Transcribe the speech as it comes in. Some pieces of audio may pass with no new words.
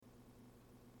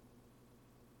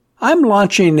I'm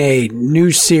launching a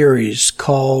new series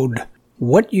called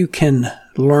What You Can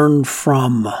Learn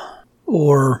From,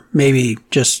 or maybe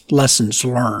just Lessons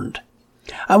Learned.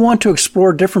 I want to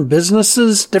explore different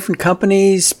businesses, different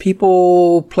companies,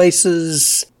 people,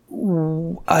 places.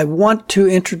 I want to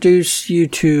introduce you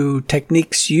to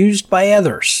techniques used by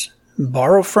others.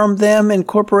 Borrow from them,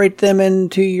 incorporate them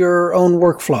into your own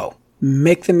workflow.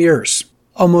 Make them yours.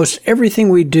 Almost everything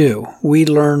we do, we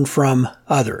learn from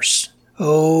others.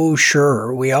 Oh,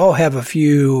 sure, we all have a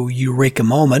few eureka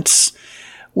moments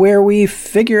where we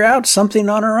figure out something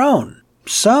on our own,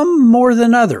 some more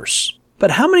than others.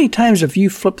 But how many times have you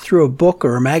flipped through a book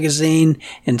or a magazine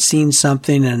and seen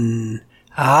something and,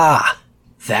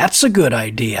 that's a good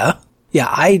idea? Yeah,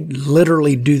 I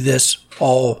literally do this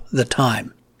all the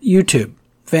time. YouTube,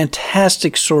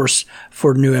 fantastic source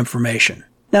for new information.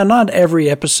 Now, not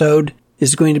every episode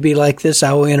is going to be like this.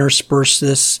 I will intersperse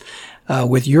this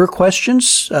with your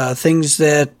questions, things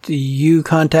that you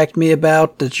contact me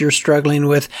about that you're struggling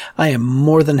with. I am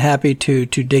more than happy to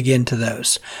dig into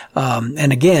those.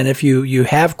 And again, if you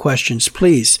have questions,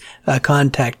 please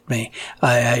contact me.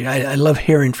 I love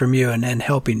hearing from you and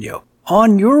helping you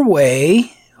on your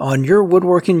way, on your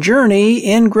woodworking journey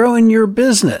in growing your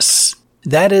business.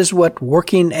 That is what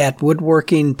Working at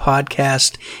Woodworking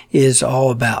podcast is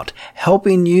all about.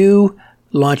 Helping you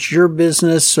launch your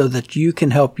business so that you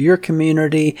can help your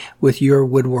community with your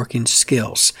woodworking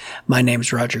skills. My name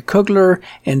is Roger Kugler,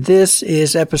 and this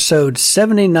is episode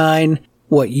 79,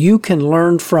 What You Can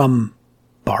Learn from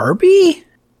Barbie?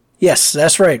 Yes,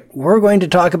 that's right. We're going to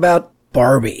talk about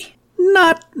Barbie.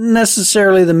 Not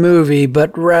necessarily the movie,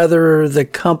 but rather the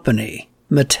company,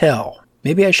 Mattel.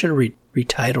 Maybe I should have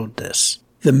retitled this.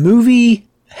 The movie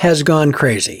has gone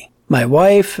crazy. My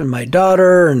wife and my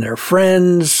daughter and their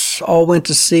friends all went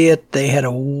to see it. They had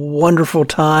a wonderful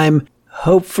time.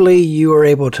 Hopefully you were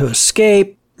able to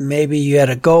escape. Maybe you had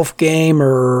a golf game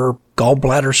or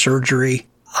gallbladder surgery.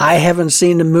 I haven't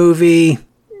seen the movie.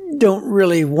 Don't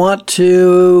really want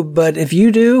to, but if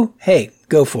you do, hey,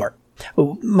 go for it.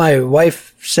 My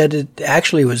wife said it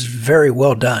actually was very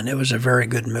well done. It was a very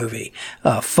good movie.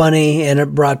 Funny, and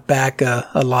it brought back a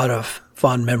lot of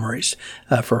fond memories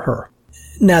for her.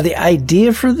 Now, the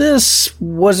idea for this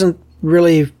wasn't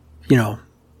really,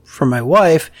 from my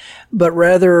wife, but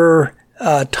rather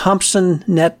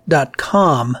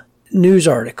ThompsonNet.com news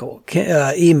article,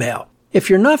 email. If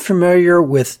you're not familiar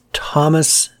with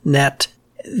ThompsonNet,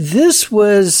 this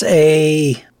was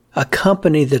a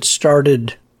company that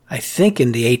started, I think,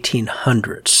 in the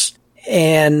 1800s.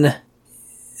 And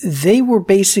they were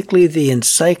basically the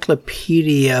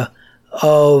encyclopedia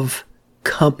of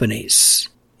companies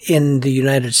in the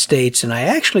United States, and I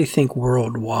actually think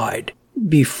worldwide.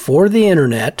 Before the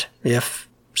internet, if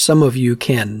some of you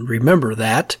can remember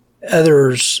that,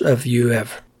 others of you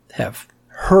have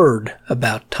heard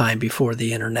about time before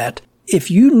the internet. If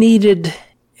you needed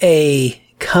a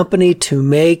company to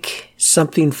make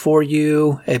something for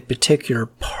you, a particular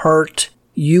part,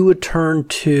 you would turn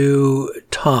to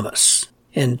Thomas.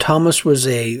 And Thomas was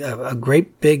a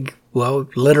great big, well,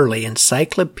 literally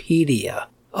encyclopedia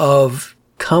of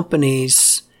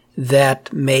companies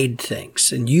that made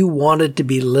things. And you wanted to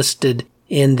be listed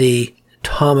in the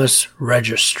Thomas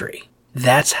registry.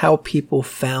 That's how people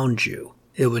found you.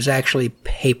 It was actually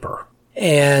paper.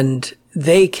 And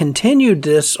they continued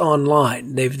this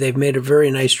online. They've made a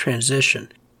very nice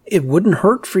transition. It wouldn't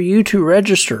hurt for you to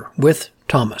register with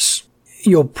Thomas.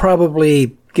 You'll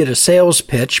probably get a sales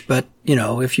pitch, but,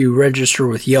 if you register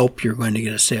with Yelp, you're going to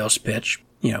get a sales pitch.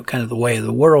 Kind of the way of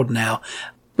the world now.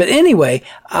 But anyway,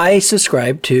 I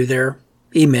subscribed to their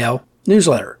email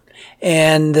newsletter.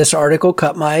 And this article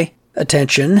caught my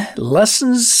attention.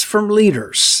 Lessons from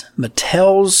Leaders.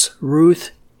 Mattel's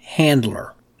Ruth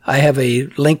Handler. I have a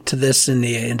link to this in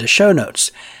the show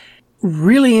notes.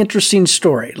 Really interesting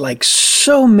story. Like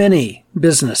so many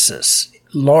businesses,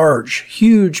 large,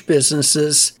 huge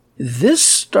businesses, this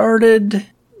started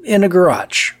in a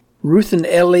garage. Ruth and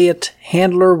Elliot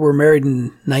Handler were married in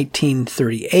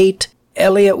 1938.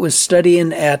 Elliot was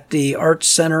studying at the Art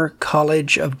Center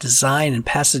College of Design in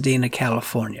Pasadena,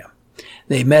 California.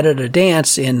 They met at a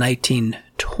dance in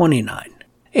 1929.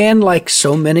 And like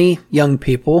so many young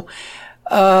people,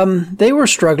 they were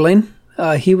struggling.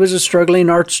 He was a struggling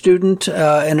art student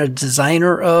and a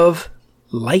designer of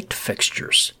light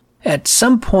fixtures. At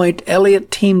some point,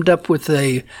 Elliot teamed up with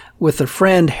a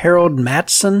friend, Harold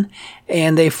Matson,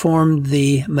 and they formed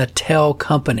the Mattel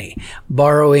Company,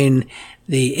 borrowing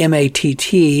the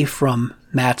MATT from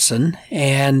Matson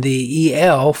and the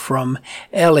EL from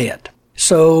Elliot.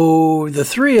 So the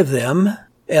three of them,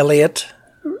 Elliot,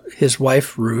 his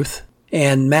wife Ruth,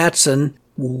 And Matson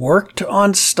worked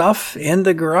on stuff in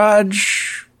the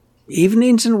garage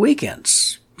evenings and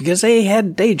weekends because they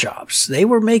had day jobs. They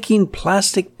were making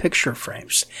plastic picture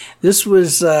frames. This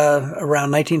was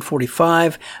around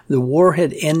 1945. The war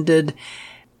had ended.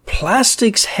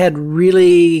 Plastics had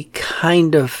really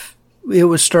it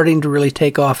was starting to really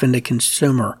take off in the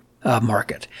consumer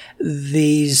market.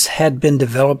 These had been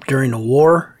developed during the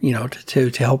war,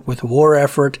 to help with the war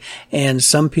effort. And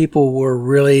some people were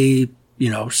really,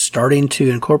 starting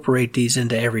to incorporate these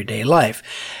into everyday life.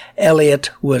 Elliott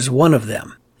was one of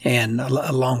them, and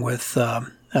along with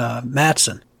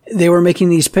Matson. They were making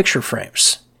these picture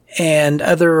frames and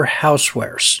other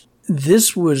housewares.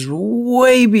 This was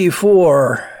way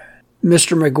before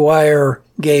Mr. McGuire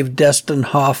gave Dustin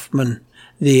Hoffman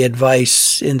the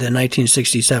advice in the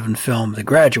 1967 film The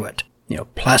Graduate.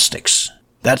 Plastics.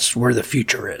 That's where the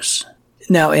future is.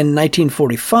 Now, in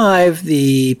 1945,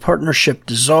 the partnership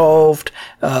dissolved.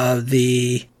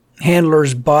 The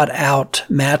handlers bought out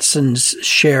Matson's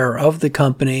share of the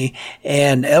company,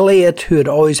 and Elliott, who had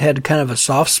always had kind of a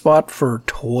soft spot for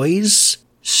toys,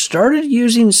 started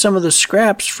using some of the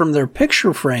scraps from their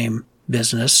picture frame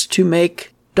business to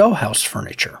make dollhouse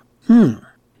furniture.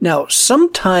 Now,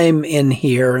 sometime in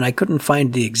here, and I couldn't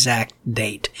find the exact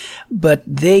date, but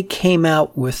they came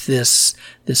out with this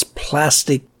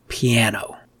plastic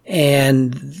piano,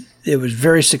 and it was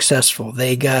very successful.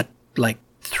 They got like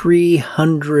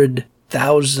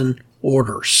 300,000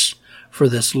 orders for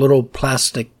this little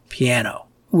plastic piano,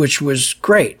 which was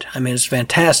great. I mean, it's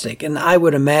fantastic. And I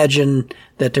would imagine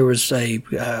that there was a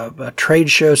trade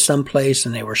show someplace,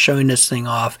 and they were showing this thing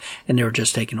off, and they were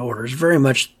just taking orders, very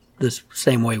much the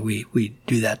same way we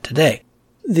do that today.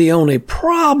 The only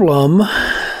problem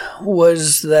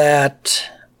was that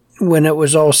when it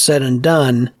was all said and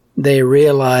done, they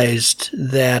realized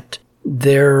that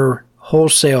their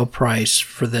wholesale price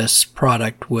for this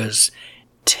product was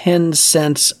 10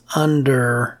 cents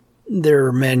under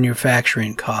their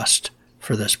manufacturing cost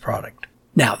for this product.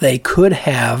 Now, they could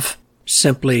have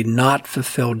simply not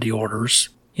fulfilled the orders,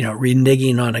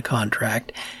 reneging on a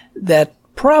contract. That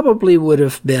probably would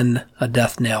have been a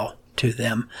death knell to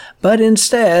them. But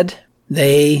instead,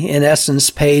 they, in essence,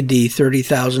 paid the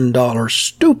 $30,000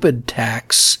 stupid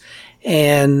tax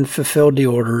and fulfilled the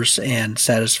orders and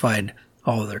satisfied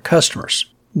all of their customers.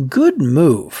 Good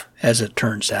move, as it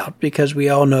turns out, because we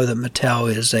all know that Mattel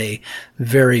is a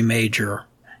very major,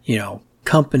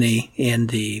 company in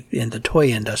the toy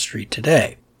industry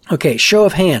today. Okay, show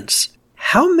of hands.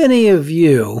 How many of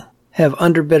you have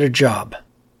underbid a job?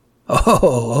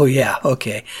 Oh yeah,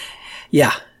 okay.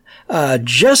 Yeah,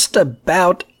 just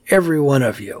about every one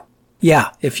of you.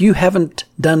 Yeah, if you haven't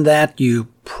done that, you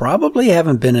probably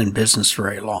haven't been in business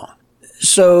very long.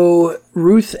 So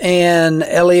Ruth and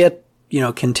Elliott,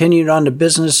 continued on to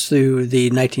business through the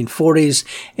 1940s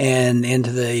and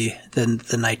into the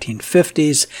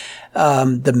 1950s.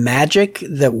 The magic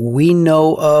that we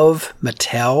know of,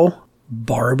 Mattel,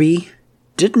 Barbie,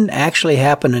 didn't actually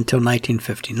happen until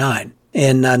 1959.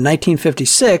 In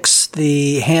 1956,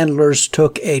 the handlers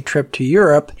took a trip to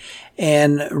Europe,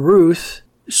 and Ruth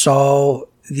saw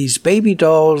these baby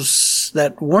dolls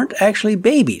that weren't actually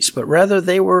babies, but rather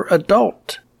they were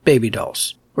adult baby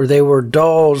dolls, or they were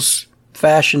dolls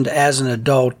fashioned as an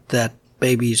adult that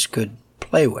babies could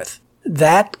play with.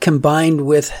 That, combined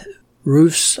with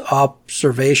Ruth's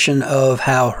observation of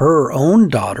how her own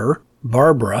daughter,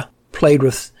 Barbara, played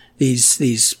with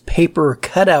these paper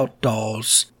cutout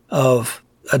dolls of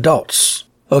adults.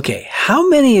 Okay, how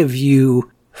many of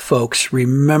you folks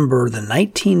remember the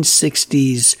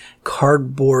 1960s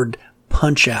cardboard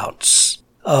punch-outs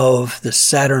of the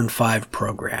Saturn V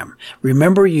program?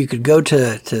 Remember, you could go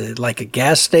to like a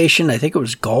gas station, I think it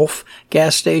was Gulf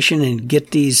gas station, and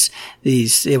get these,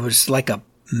 it was like a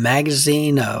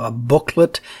magazine, a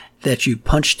booklet that you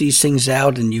punched these things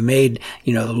out, and you made,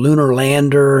 the lunar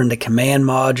lander and the command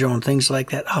module and things like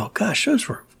that. Oh gosh, those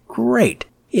were great.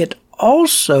 It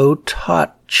also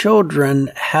taught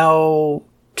children how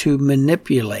to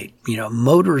manipulate,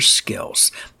 motor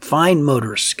skills, fine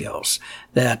motor skills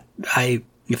that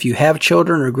if you have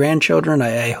children or grandchildren,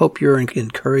 I hope you're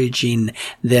encouraging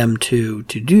them to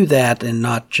do that and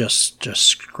not just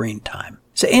screen time.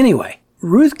 So anyway,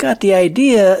 Ruth got the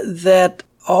idea that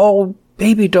all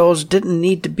baby dolls didn't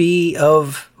need to be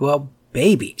of,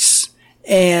 babies.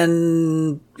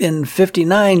 And in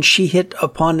 59, she hit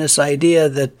upon this idea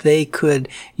that they could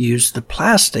use the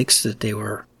plastics that they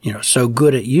were, so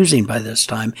good at using by this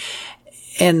time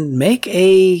and make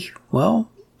a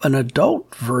an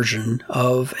adult version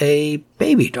of a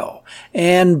baby doll.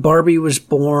 And Barbie was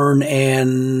born,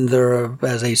 and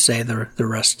as they say, the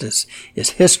rest is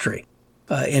history.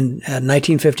 In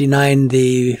 1959,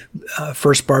 the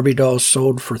first Barbie dolls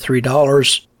sold for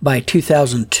 $3. By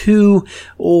 2002,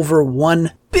 over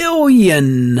 1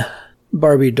 billion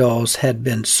Barbie dolls had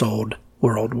been sold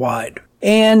worldwide.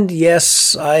 And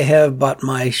yes, I have bought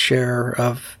my share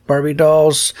of Barbie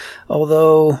dolls,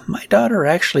 although my daughter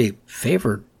actually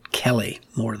favored Kelly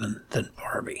more than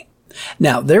Barbie.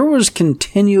 Now, there was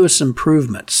continuous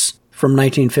improvements from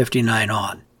 1959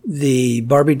 on. The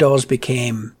Barbie dolls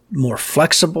became more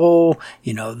flexible,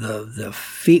 the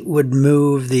feet would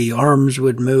move, the arms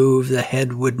would move, the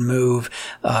head would move,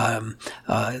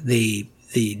 the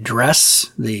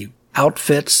dress, the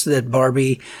outfits that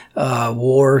Barbie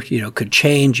wore, could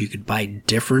change. You could buy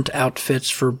different outfits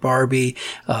for Barbie.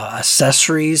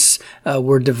 Accessories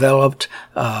were developed,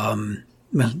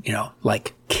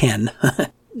 like Ken,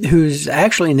 who's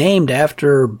actually named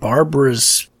after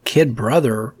Barbara's kid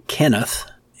brother, Kenneth.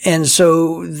 And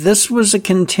so this was a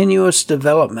continuous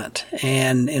development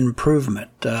and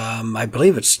improvement. I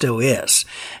believe it still is.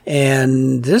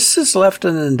 And this has left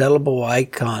an indelible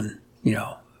icon,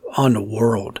 on the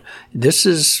world. This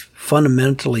has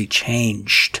fundamentally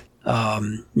changed,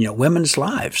 women's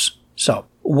lives. So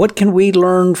what can we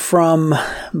learn from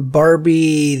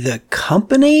Barbie, the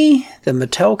company, the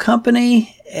Mattel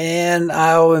company? And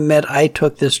I'll admit I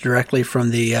took this directly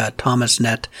from the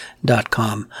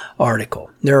thomasnet.com article.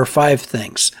 There are 5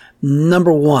 things.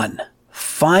 Number 1,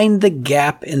 find the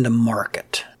gap in the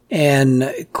market.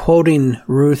 And quoting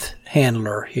Ruth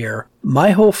Handler here,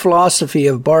 my whole philosophy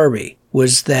of Barbie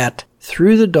was that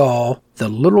through the doll, the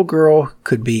little girl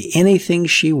could be anything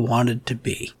she wanted to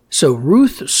be. So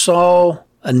Ruth saw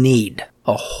a need,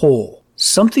 a hole,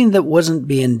 something that wasn't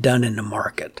being done in the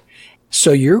market.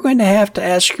 So you're going to have to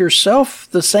ask yourself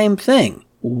the same thing.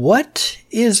 What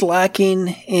is lacking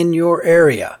in your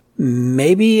area?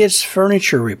 Maybe it's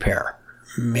furniture repair.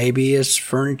 Maybe it's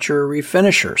furniture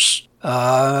refinishers.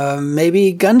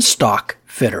 Maybe gun stock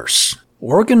fitters.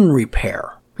 Organ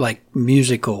repair, like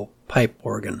musical pipe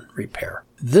organ repair.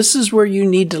 This is where you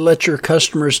need to let your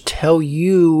customers tell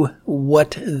you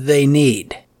what they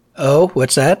need. Oh,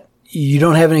 what's that? You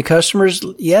don't have any customers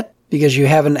yet? Because you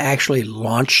haven't actually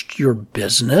launched your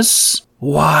business?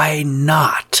 Why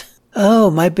not? Oh,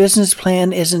 my business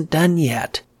plan isn't done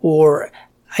yet. Or,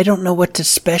 I don't know what to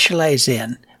specialize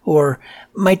in. Or,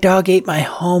 my dog ate my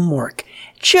homework.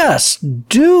 Just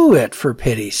do it, for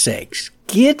pity's sakes.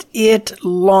 Get it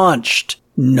launched.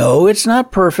 No, it's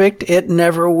not perfect. It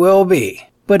never will be.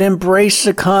 But embrace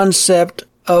the concept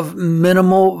of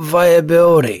minimal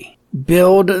viability.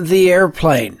 Build the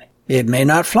airplane. It may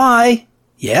not fly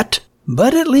yet,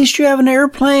 but at least you have an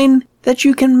airplane that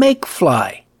you can make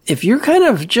fly. If you're kind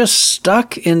of just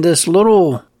stuck in this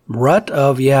little rut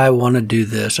of, I want to do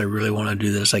this, I really want to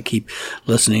do this, I keep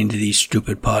listening to these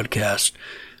stupid podcasts,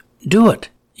 do it.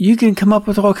 You can come up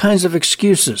with all kinds of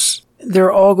excuses.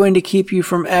 They're all going to keep you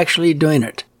from actually doing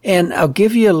it. And I'll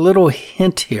give you a little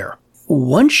hint here.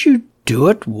 Once you do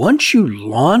it, once you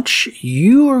launch,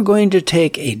 you are going to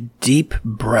take a deep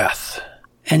breath.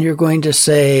 And you're going to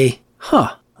say,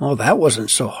 well, that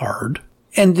wasn't so hard.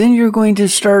 And then you're going to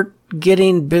start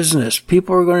getting business.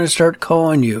 People are going to start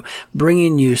calling you,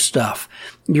 bringing you stuff.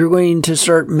 You're going to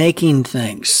start making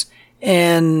things.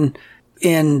 And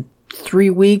in 3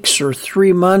 weeks or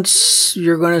 3 months,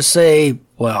 you're going to say,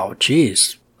 well,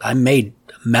 geez, I made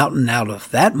a mountain out of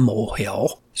that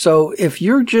molehill. So if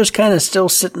you're just kind of still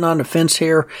sitting on the fence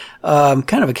here,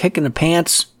 kind of a kick in the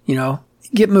pants,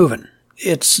 get moving.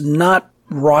 It's not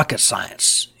rocket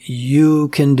science. You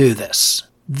can do this.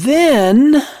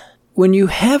 Then, when you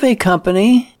have a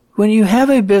company, when you have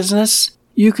a business,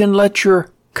 you can let your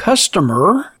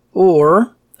customer,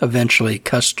 or eventually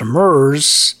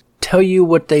customers, tell you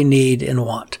what they need and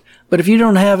want. But if you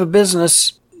don't have a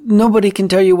business, nobody can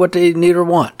tell you what they need or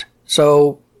want.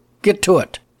 So, get to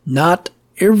it. Not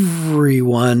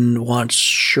everyone wants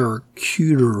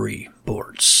charcuterie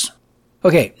boards.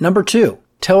 Okay, number 2,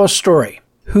 tell a story.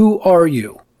 Who are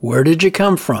you? Where did you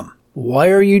come from? Why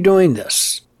are you doing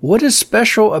this? What is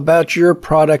special about your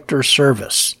product or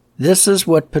service? This is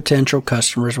what potential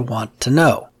customers want to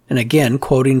know. And again,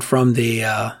 quoting from the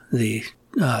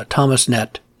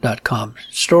thomasnet.com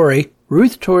story,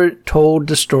 Ruth told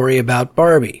the story about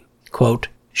Barbie. Quote,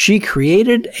 she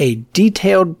created a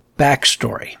detailed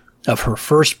backstory of her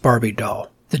first Barbie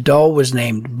doll. The doll was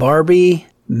named Barbie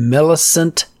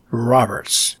Millicent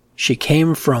Roberts. She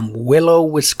came from Willow,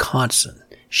 Wisconsin.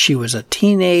 She was a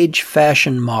teenage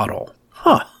fashion model.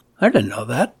 I didn't know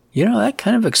that. That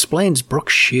kind of explains Brooke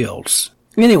Shields.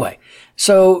 Anyway,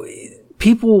 so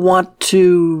people want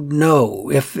to know.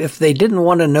 If they didn't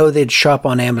want to know, they'd shop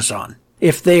on Amazon.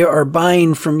 If they are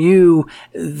buying from you,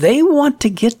 they want to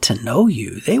get to know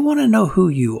you. They want to know who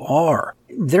you are.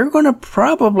 They're going to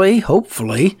probably,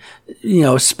 hopefully,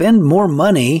 spend more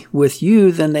money with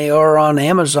you than they are on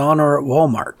Amazon or at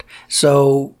Walmart.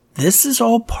 So this is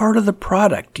all part of the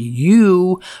product.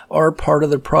 You are part of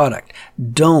the product.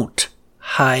 Don't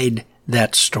hide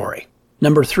that story.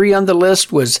 Number 3 on the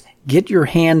list was get your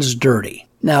hands dirty.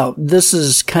 Now, this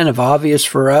is kind of obvious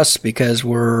for us because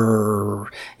we're,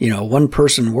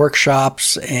 one-person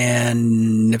workshops,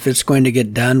 and if it's going to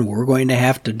get done, we're going to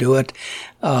have to do it.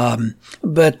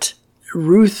 But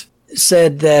Ruth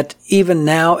said that even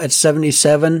now at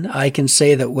 77, I can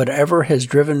say that whatever has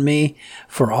driven me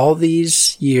for all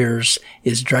these years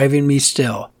is driving me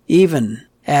still, even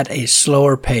at a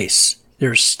slower pace.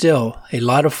 There's still a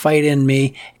lot of fight in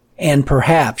me, and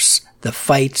perhaps the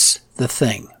fight's the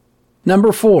thing.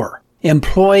 Number 4,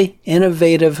 employ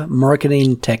innovative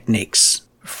marketing techniques.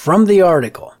 From the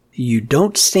article, you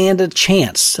don't stand a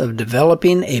chance of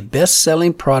developing a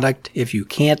best-selling product if you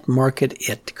can't market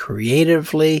it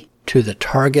creatively to the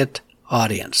target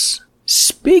audience.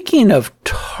 Speaking of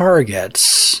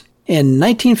targets, in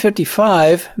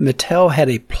 1955, Mattel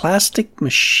had a plastic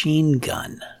machine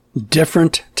gun.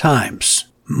 Different times.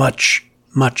 Much,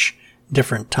 much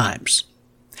different times.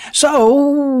 So,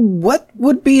 what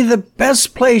would be the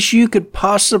best place you could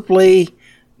possibly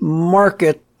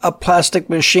market a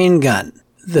plastic machine gun?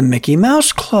 The Mickey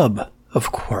Mouse Club,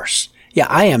 of course. Yeah,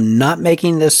 I am not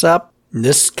making this up.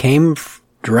 This came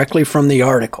directly from the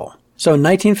article. So, in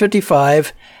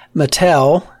 1955,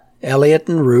 Mattel, Elliot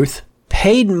and Ruth,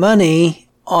 paid money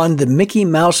on the Mickey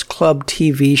Mouse Club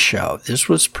TV show. This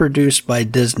was produced by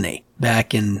Disney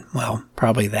back in,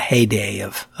 probably the heyday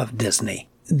of Disney.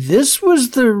 This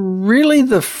was really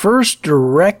the first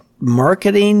direct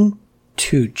marketing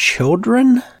to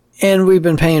children, and we've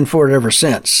been paying for it ever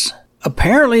since.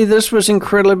 Apparently, this was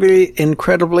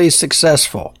incredibly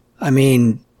successful. I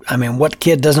mean, what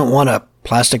kid doesn't want a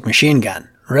plastic machine gun,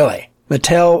 really?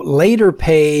 Mattel later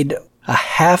paid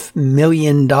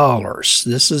 $500,000,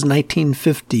 this is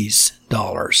 1950s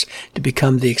dollars, to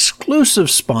become the exclusive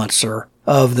sponsor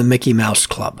of the Mickey Mouse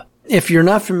Club. If you're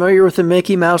not familiar with the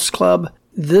Mickey Mouse Club,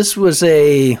 this was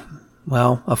a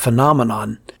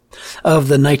phenomenon of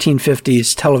the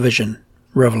 1950s television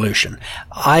revolution.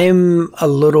 I'm a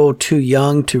little too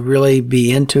young to really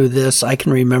be into this. I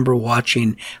can remember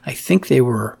watching, I think they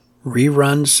were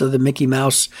reruns of the Mickey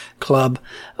Mouse Club,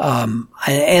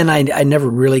 and I never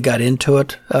really got into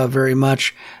it very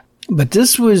much. But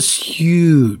this was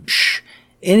huge.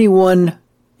 Any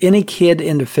kid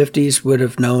in the 50s would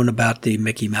have known about the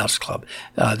Mickey Mouse Club.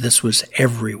 This was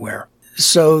everywhere.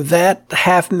 So that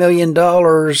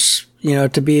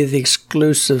 $500,000, to be the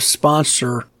exclusive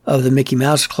sponsor of the Mickey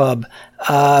Mouse Club,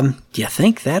 do you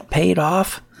think that paid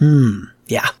off?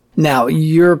 Yeah. Now,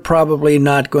 you're probably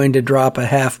not going to drop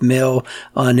 $500,000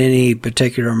 on any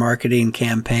particular marketing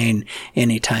campaign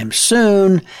anytime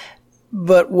soon,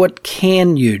 but what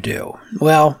can you do?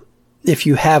 Well, if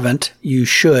you haven't, you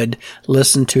should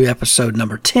listen to episode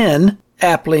number 10,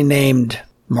 aptly named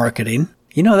Marketing.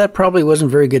 That probably wasn't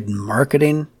very good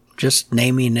marketing, just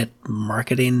naming it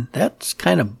marketing. That's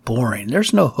kind of boring.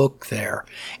 There's no hook there.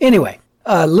 Anyway,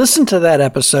 listen to that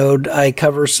episode. I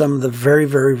cover some of the very,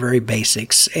 very, very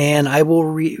basics, and I will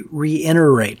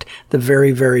reiterate the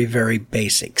very, very, very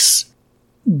basics.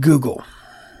 Google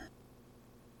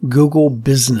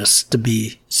business, to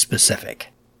be specific.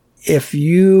 If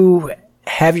you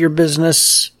have your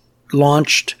business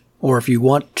launched, or if you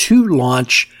want to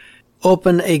launch,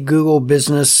 open a Google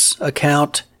business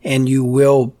account and you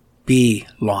will be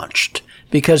launched,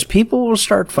 because people will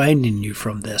start finding you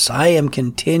from this. I am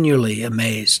continually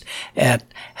amazed at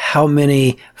how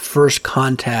many first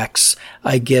contacts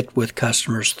I get with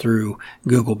customers through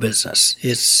Google Business.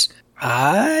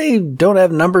 I don't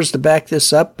have numbers to back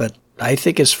this up, but I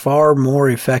think it's far more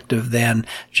effective than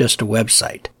just a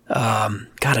website.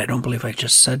 God, I don't believe I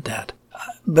just said that.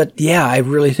 But yeah, I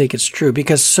really think it's true,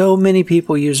 because so many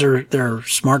people use their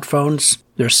smartphones,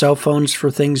 their cell phones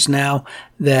for things now,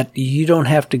 that you don't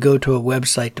have to go to a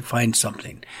website to find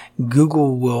something.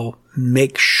 Google will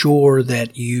make sure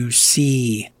that you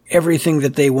see everything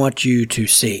that they want you to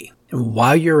see. And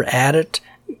while you're at it,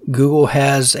 Google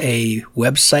has a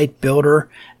website builder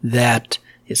that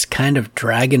is kind of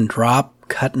drag and drop,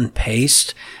 cut and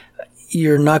paste.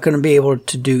 you're not going to be able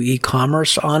to do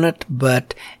e-commerce on it,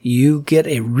 but you get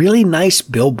a really nice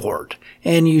billboard.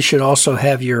 And you should also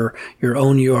have your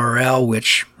own URL,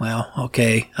 which, well,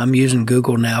 okay, I'm using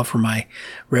Google now for my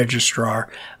registrar.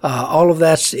 All of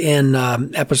that's in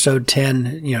episode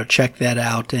 10. Check that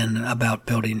out and about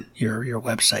building your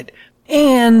website.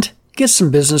 And get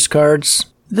some business cards.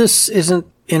 This isn't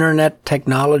Internet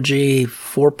Technology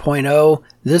 4.0.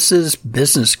 This is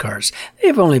business cards.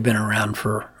 They've only been around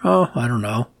for, I don't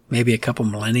know, maybe a couple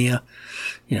millennia.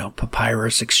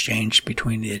 Papyrus exchanged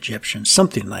between the Egyptians,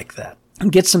 something like that.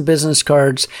 Get some business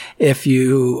cards. If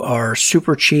you are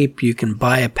super cheap, you can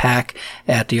buy a pack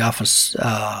at the office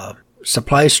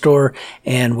supply store,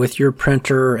 and with your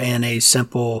printer and a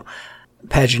simple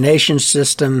pagination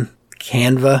system,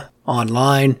 Canva,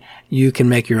 online, you can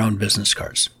make your own business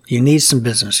cards. You need some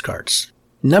business cards.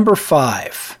 Number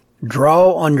 5,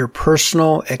 draw on your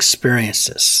personal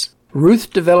experiences.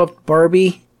 Ruth developed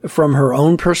Barbie from her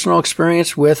own personal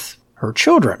experience with her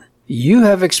children. You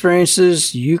have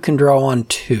experiences you can draw on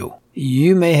too.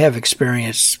 You may have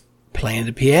experience playing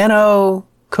the piano,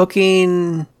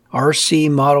 cooking,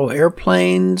 RC model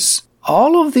airplanes.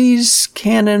 All of these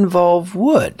can involve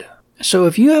wood. So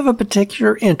if you have a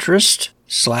particular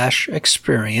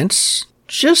interest/experience,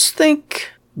 just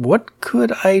think, what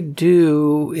could I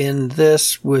do in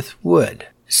this with wood?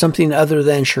 Something other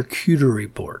than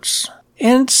charcuterie boards.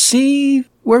 And see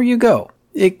where you go.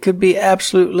 It could be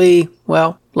absolutely,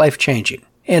 life-changing.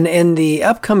 And in the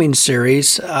upcoming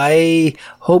series, I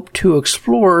hope to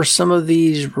explore some of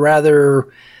these rather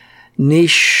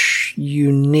niche,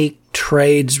 unique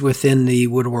trades within the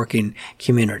woodworking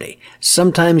community.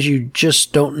 Sometimes you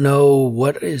just don't know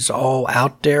what is all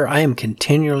out there. I am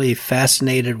continually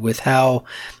fascinated with how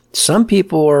some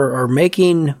people are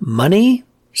making money,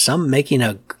 some making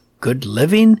a good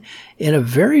living in a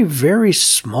very, very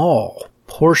small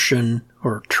portion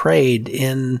or trade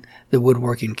in the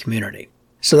woodworking community.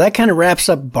 So that kind of wraps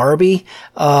up Barbie.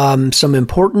 Some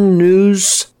important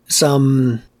news,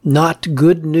 some not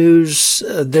good news.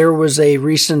 There was a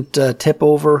recent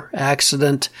tip-over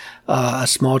accident. A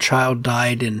small child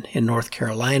died in North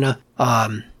Carolina.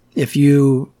 If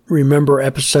you remember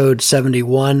episode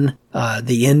 71,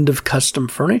 the end of custom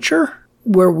furniture,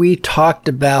 where we talked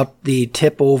about the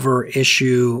tip-over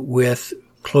issue with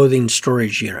clothing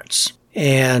storage units.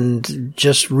 And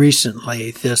just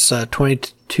recently, this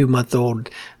 22-month-old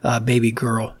baby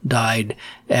girl died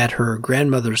at her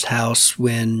grandmother's house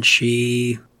when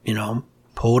she,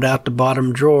 pulled out the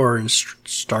bottom drawer and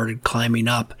started climbing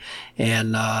up.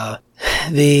 And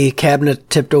the cabinet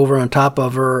tipped over on top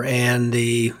of her, and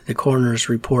the coroner's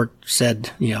report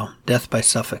said, death by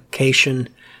suffocation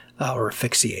or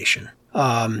asphyxiation,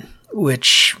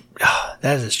 which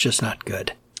that is just not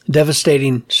good.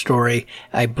 Devastating story.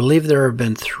 I believe there have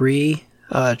been 3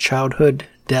 childhood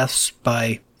deaths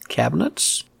by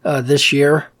cabinets this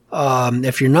year.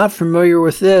 If you're not familiar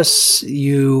with this,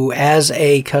 you, as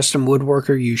a custom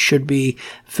woodworker, you should be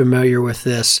familiar with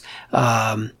this.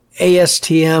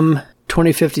 ASTM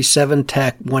 2057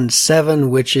 TAC 17,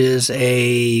 which is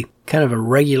a kind of a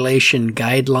regulation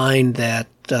guideline that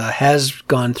has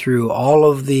gone through all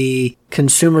of the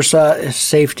Consumer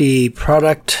Safety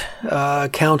Product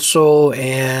Council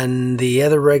and the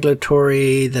other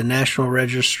regulatory, the National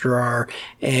Registrar,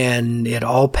 and it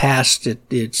all passed.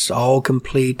 It's all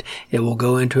complete. It will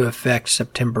go into effect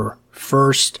September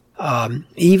 1st.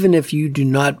 Even if you do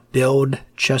not build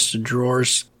chest of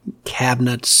drawers,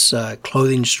 cabinets,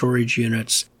 clothing storage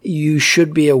units, you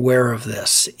should be aware of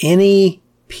this. Any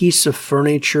piece of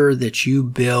furniture that you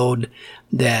build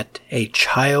that a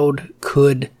child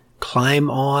could climb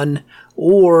on,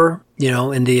 or,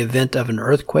 in the event of an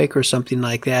earthquake or something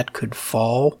like that, could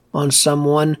fall on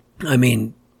someone. I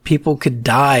mean, people could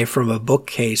die from a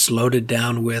bookcase loaded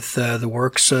down with the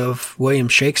works of William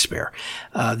Shakespeare.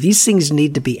 These things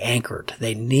need to be anchored.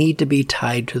 They need to be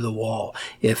tied to the wall.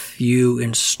 If you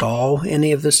install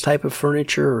any of this type of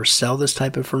furniture or sell this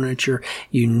type of furniture,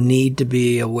 you need to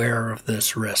be aware of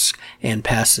this risk and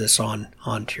pass this on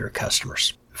to your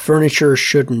customers. Furniture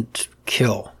shouldn't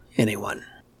kill anyone.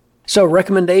 So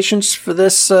recommendations for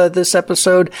this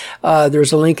episode.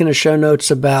 There's a link in the show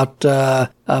notes about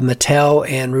Mattel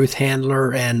and Ruth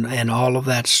Handler and all of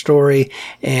that story.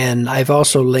 And I've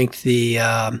also linked the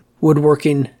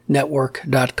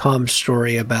woodworkingnetwork.com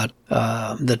story about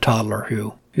the toddler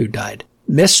who died.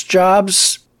 Missed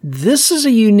jobs. This is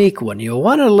a unique one. You'll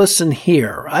want to listen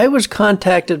here. I was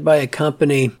contacted by a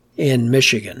company in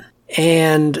Michigan,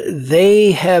 and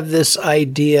they have this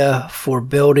idea for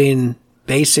building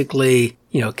basically,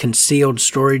 concealed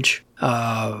storage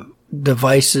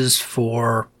devices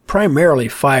for primarily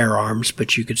firearms,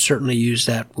 but you could certainly use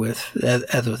that with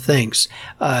other things.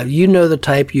 You know the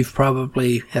type. You've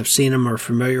probably have seen them or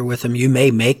familiar with them. You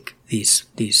may make these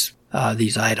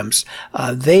items.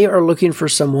 They are looking for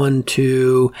someone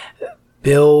to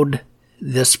build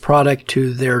this product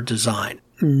to their design.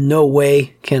 No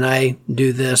way can I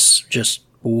do this, just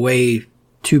way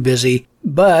too busy.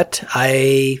 But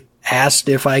I asked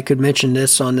if I could mention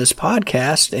this on this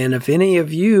podcast, and if any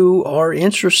of you are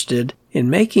interested in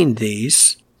making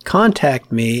these,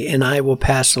 contact me and I will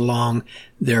pass along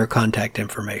their contact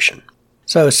information.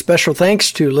 So special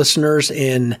thanks to listeners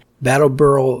in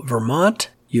Brattleboro, Vermont,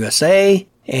 USA,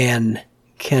 and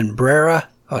Canberra,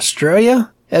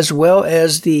 Australia, as well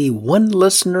as the one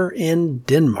listener in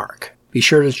Denmark. Be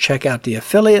sure to check out the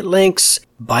affiliate links,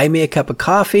 buy me a cup of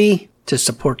coffee to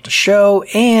support the show,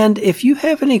 and if you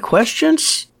have any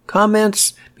questions,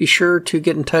 comments, be sure to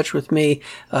get in touch with me.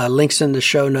 Links in the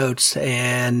show notes,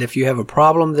 and if you have a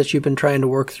problem that you've been trying to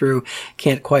work through,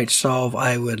 can't quite solve,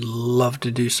 I would love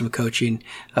to do some coaching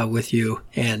with you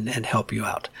and help you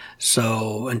out.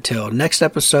 So until next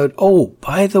episode, oh,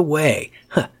 by the way,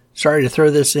 sorry to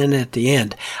throw this in at the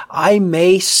end, I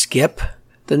may skip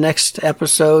the next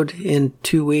episode in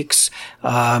 2 weeks.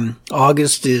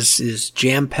 August is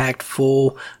jam-packed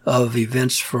full of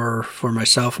events for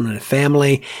myself and my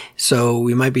family, so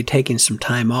we might be taking some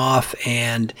time off,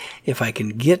 and if I can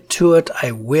get to it,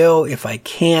 I will. If I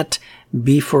can't,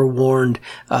 be forewarned,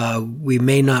 we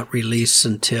may not release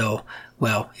until,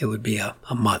 well, it would be a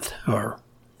month or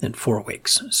in 4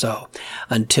 weeks. So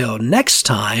until next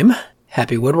time,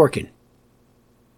 happy woodworking.